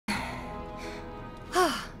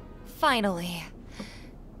Finally.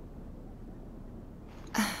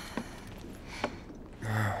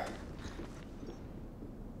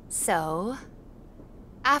 So,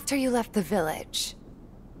 after you left the village...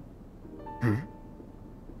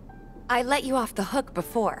 I let you off the hook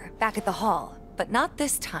before, back at the hall, but not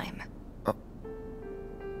this time.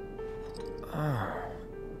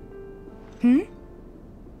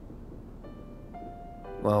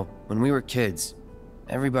 Well, when we were kids,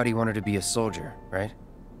 everybody wanted to be a soldier, right?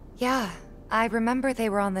 Yeah, I remember they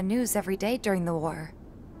were on the news every day during the war.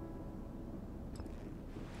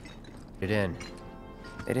 They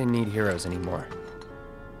didn't need heroes anymore.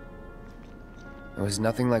 It was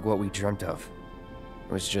nothing like what we dreamt of.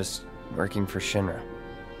 It was just working for Shinra.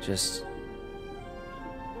 Just...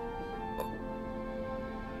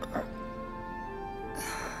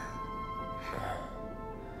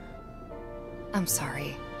 I'm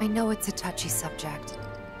sorry. I know it's a touchy subject.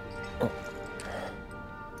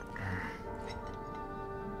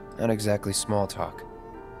 Not exactly small talk.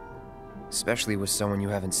 Especially with someone you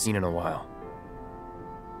haven't seen in a while.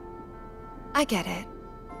 I get it.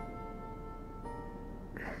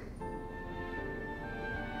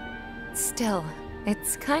 Still,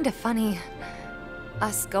 it's kind of funny.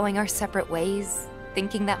 Us going our separate ways,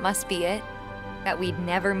 thinking that must be it. That we'd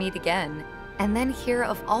never meet again. And then here,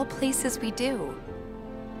 of all places, we do.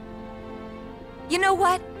 You know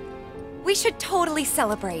what? We should totally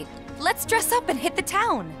celebrate. Let's dress up and hit the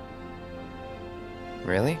town.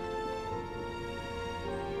 Really?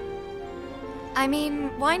 I mean,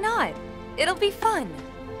 why not? It'll be fun.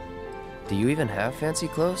 Do you even have fancy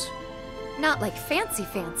clothes? Not like fancy,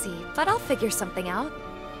 but I'll figure something out.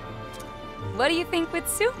 What do you think would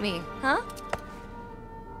suit me, huh?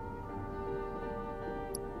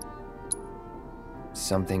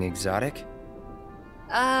 Something exotic?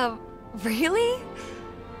 Really?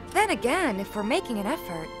 Then again, if we're making an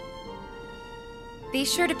effort, be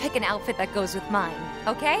sure to pick an outfit that goes with mine,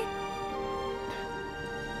 okay?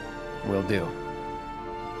 Will do.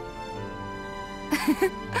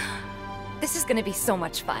 This is gonna be so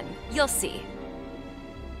much fun. You'll see.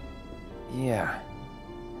 Yeah.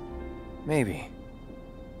 Maybe.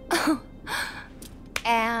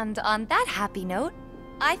 And on that happy note,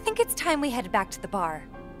 I think it's time we head back to the bar.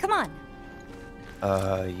 Come on.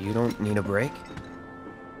 You don't need a break?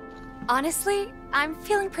 Honestly, I'm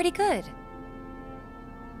feeling pretty good.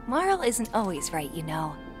 Marl isn't always right, you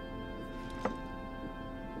know.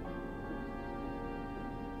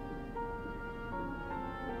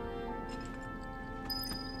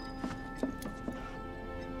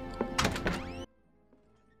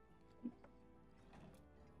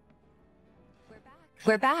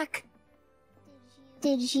 We're back.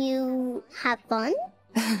 Did you have fun?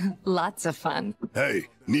 Lots of fun. Hey,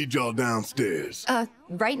 need y'all downstairs.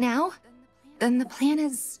 Right now? Then the plan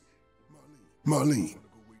is... Marlene,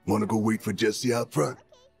 wanna go wait for Jesse out front?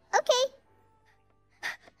 Okay.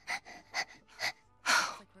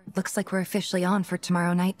 Looks like we're officially on for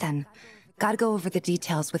tomorrow night then. Gotta go over the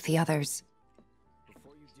details with the others.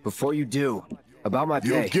 Before you do, about my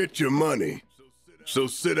You'll pay. get your money. So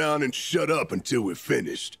sit down and shut up until we're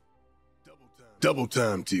finished. Double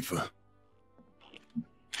time, Tifa.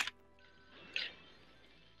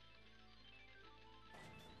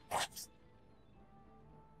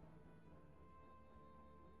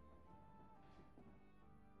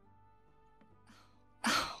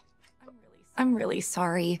 I'm really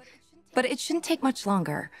sorry, but it shouldn't take much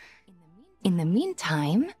longer. In the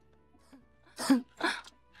meantime...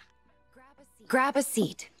 grab a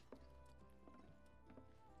seat.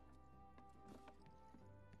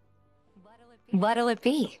 What'll it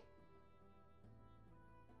be?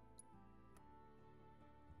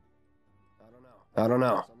 I don't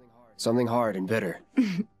know. Something hard and bitter.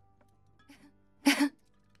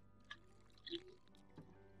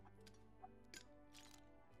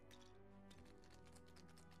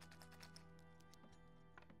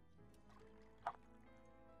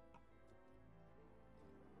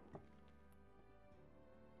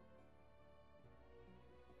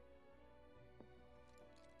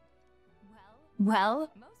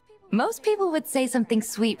 Well, most people would say something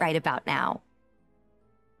sweet right about now.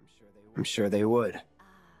 I'm sure they would.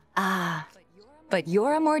 Ah, but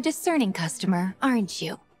you're a more discerning customer, aren't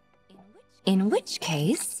you? In which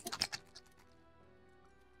case...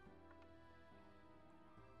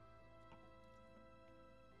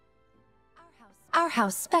 Our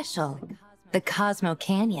house special, the Cosmo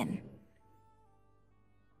Canyon.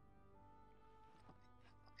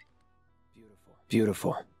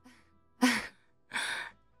 Beautiful.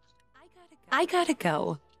 I gotta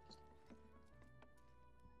go.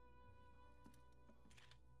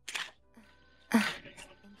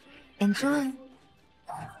 Enjoy.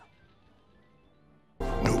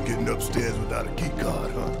 No getting upstairs without a key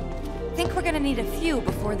card, huh? Think we're gonna need a few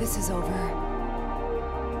before this is over.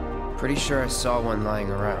 Pretty sure I saw one lying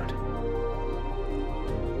around.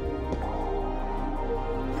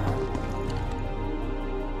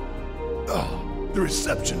 Oh, the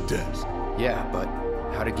reception desk. Yeah, but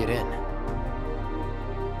how to get in?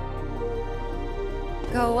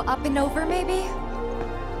 Go up and over, maybe?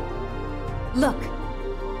 Look.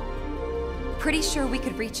 Pretty sure we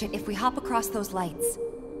could reach it if we hop across those lights.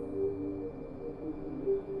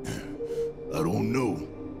 I don't know.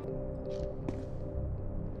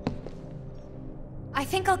 I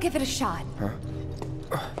think I'll give it a shot.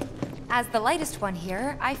 As the lightest one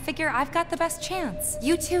here, I figure I've got the best chance.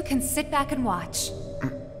 You two can sit back and watch.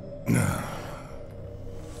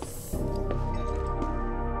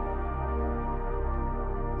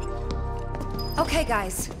 Okay,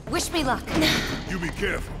 guys. Wish me luck. You be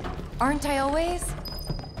careful. Aren't I always?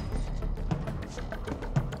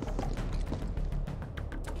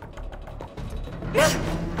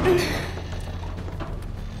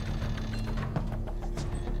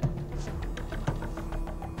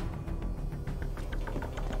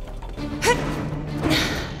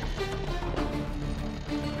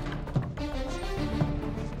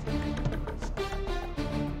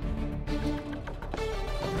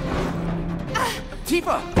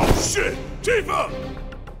 Tifa! Oh shit! Tifa!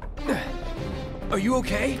 Are you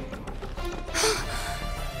okay?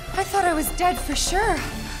 I thought I was dead for sure.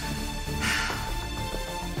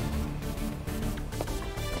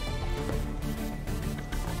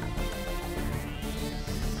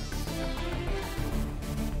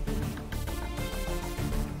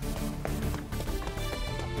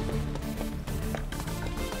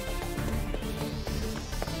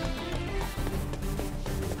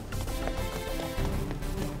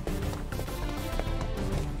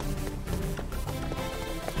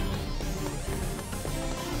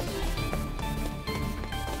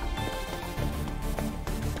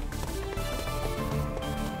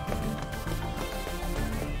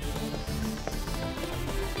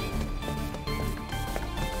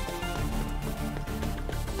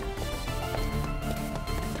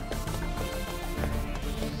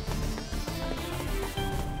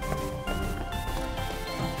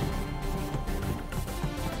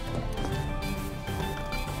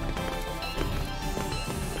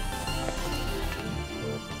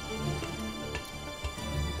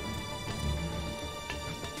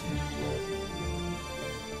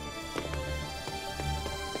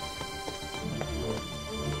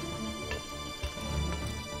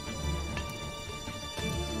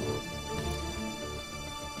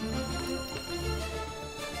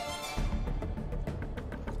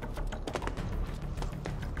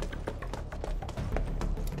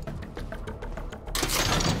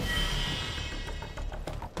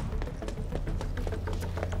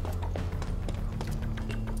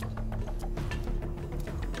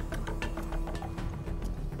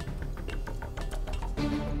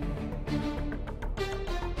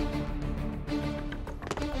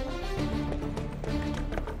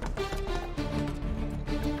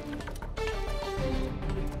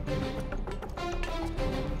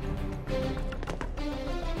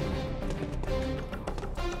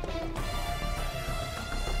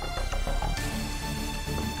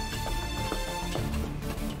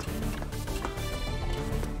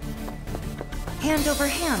 Hand over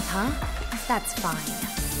hand, huh? That's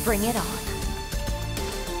fine. Bring it on.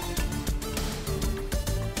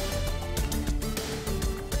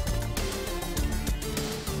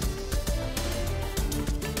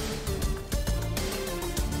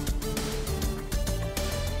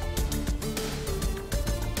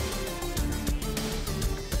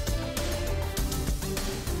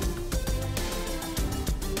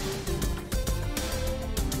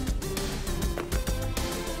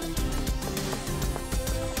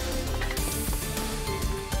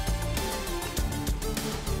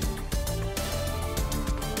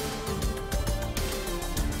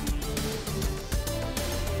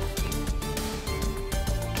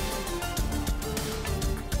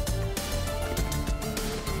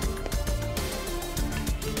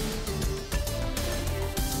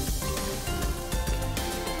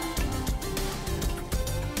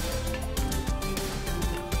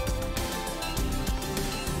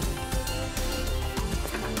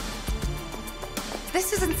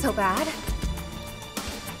 This isn't so bad.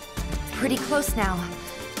 Pretty close now.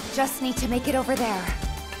 Just need to make it over there.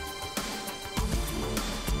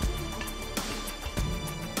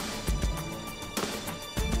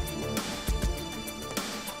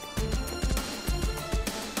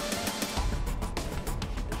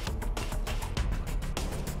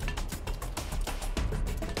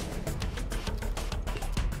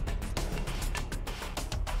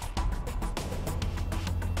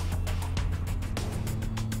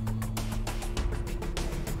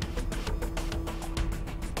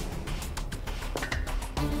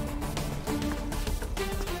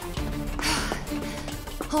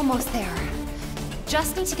 Almost there.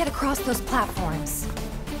 Just need to get across those platforms.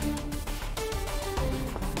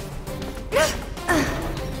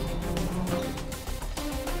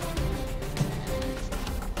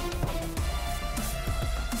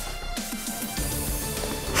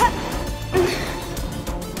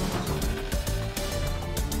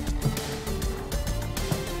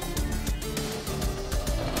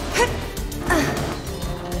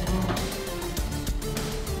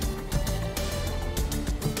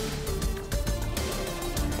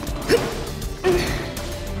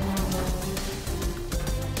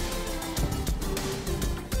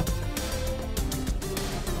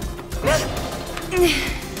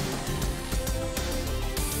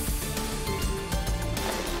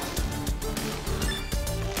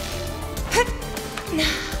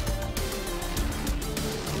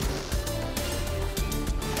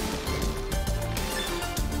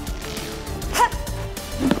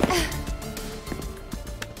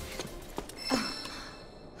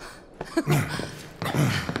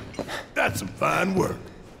 That's some fine work.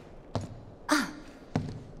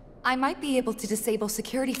 I might be able to disable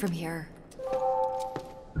security from here.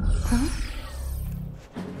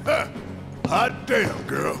 Ha! Hot damn,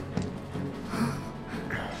 girl.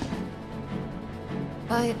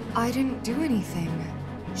 But I didn't do anything.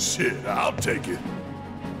 Shit, I'll take it.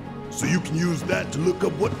 So you can use that to look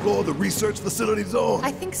up what floor the research facility's on?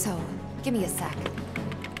 I think so. Give me a sec.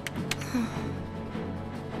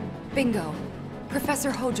 Bingo.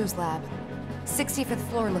 Professor Hojo's lab. 65th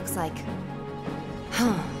floor looks like.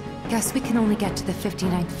 Huh. Guess we can only get to the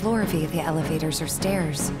 59th floor via the elevators or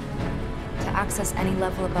stairs. To access any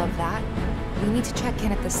level above that, we need to check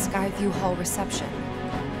in at the Skyview Hall reception.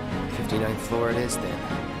 59th floor it is, then.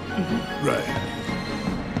 Right.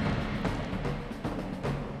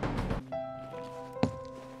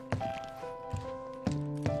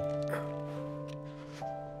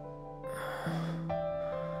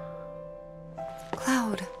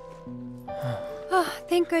 Cloud. Oh,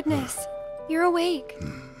 thank goodness. You're awake.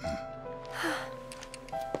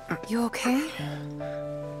 You okay?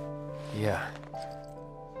 Yeah.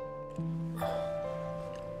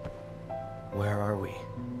 Where are we?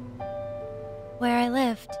 Where I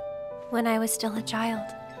lived, when I was still a child.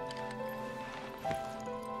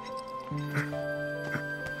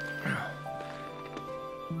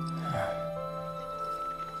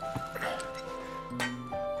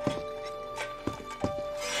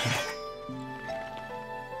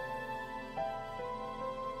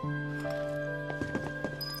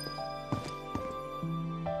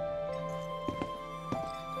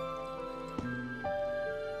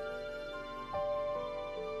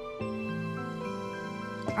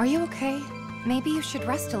 Are you okay? Maybe you should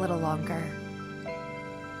rest a little longer.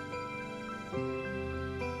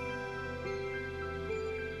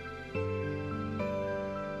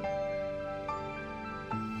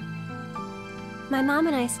 My mom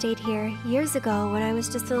and I stayed here years ago when I was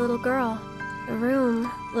just a little girl. The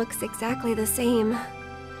room looks exactly the same.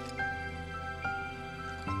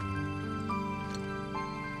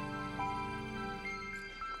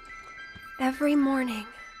 Every morning,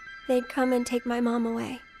 they'd come and take my mom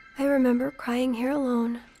away. I remember crying here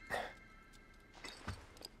alone.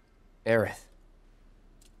 Aerith.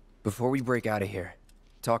 Before we break out of here,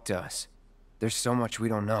 talk to us. There's so much we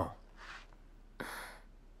don't know.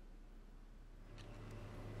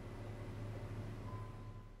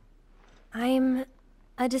 I'm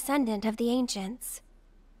a descendant of the ancients.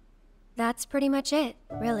 That's pretty much it,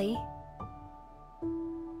 really.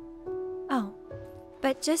 Oh,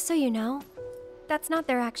 but just so you know, that's not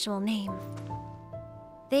their actual name.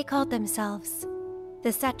 They called themselves the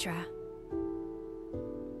Cetra.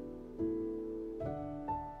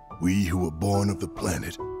 We who were born of the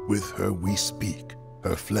planet, with her we speak,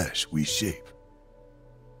 her flesh we shape.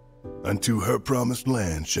 Unto her promised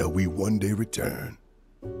land shall we one day return.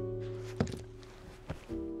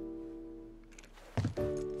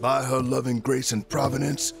 By her loving grace and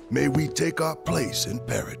providence, may we take our place in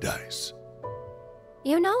paradise.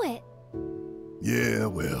 You know it. Yeah,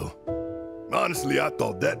 well, honestly, I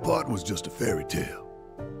thought that part was just a fairy tale.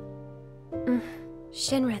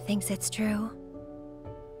 Shinra thinks it's true.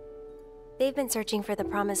 They've been searching for the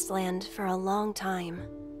Promised Land for a long time.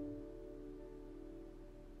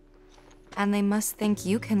 And they must think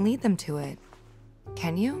you can lead them to it.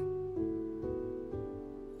 Can you?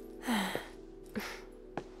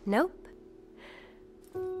 Nope.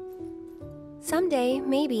 Someday,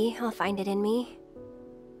 maybe, I'll find it in me.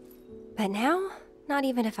 But now, not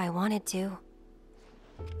even if I wanted to.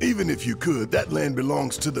 Even if you could, that land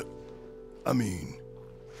belongs to the... I mean,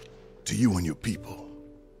 to you and your people.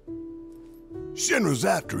 Shinra's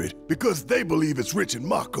after it because they believe it's rich in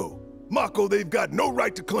Mako. Mako they've got no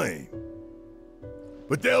right to claim.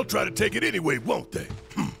 But they'll try to take it anyway, won't they?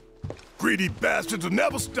 Greedy bastards will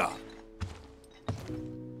never stop.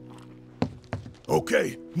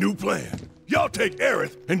 Okay, new plan. Y'all take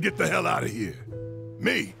Aerith and get the hell out of here.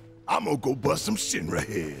 Me, I'm gonna go bust some Shinra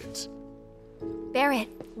heads. Barret,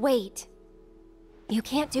 wait. You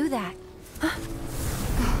can't do that.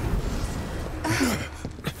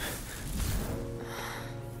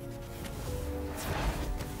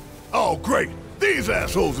 Oh, great. These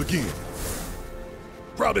assholes again.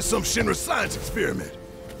 Probably some Shinra science experiment.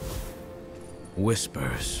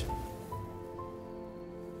 Whispers.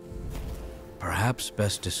 Perhaps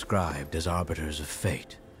best described as arbiters of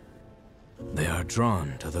fate. They are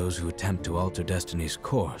drawn to those who attempt to alter destiny's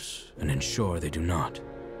course and ensure they do not.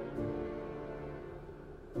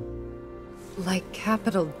 Like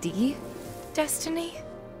capital D? Destiny?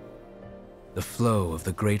 The flow of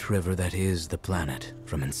the great river that is the planet,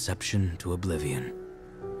 from inception to oblivion.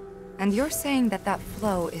 And you're saying that that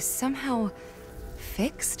flow is somehow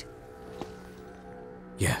fixed?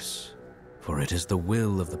 Yes, for it is the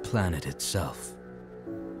will of the planet itself.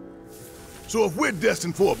 So if we're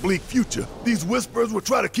destined for a bleak future, these Whispers will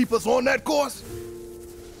try to keep us on that course?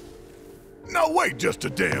 Now wait just a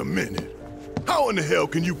damn minute. How in the hell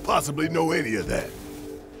can you possibly know any of that?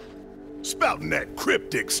 Spouting that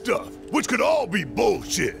cryptic stuff, which could all be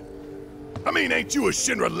bullshit. I mean, ain't you a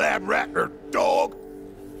Shinra lab rat or dog?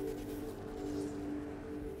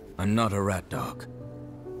 I'm not a rat dog.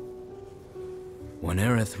 When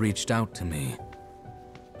Aerith reached out to me,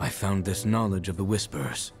 I found this knowledge of the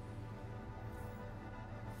Whispers.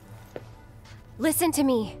 Listen to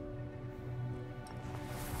me.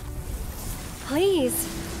 Please.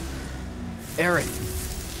 Aerith!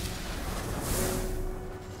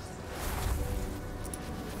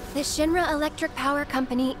 The Shinra Electric Power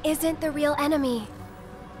Company isn't the real enemy.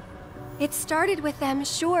 It started with them,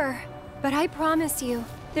 sure, but I promise you,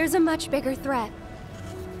 there's a much bigger threat.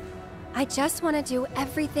 I just want to do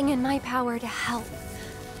everything in my power to help.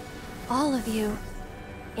 All of you.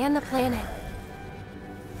 And the planet.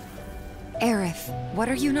 Aerith, what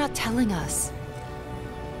are you not telling us?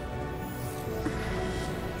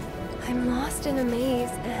 I'm lost in a maze,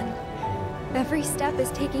 and every step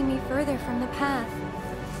is taking me further from the path.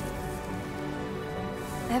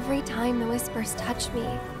 Every time the Whispers touch me,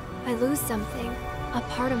 I lose something, a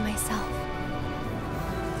part of myself.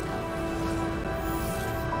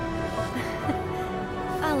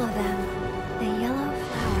 Follow them, the yellow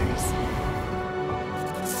flowers.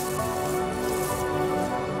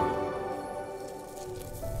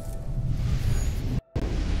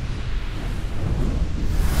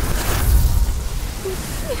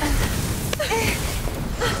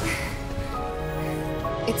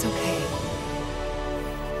 It's okay.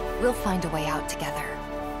 We'll find a way out together.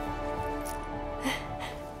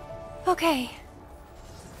 Okay.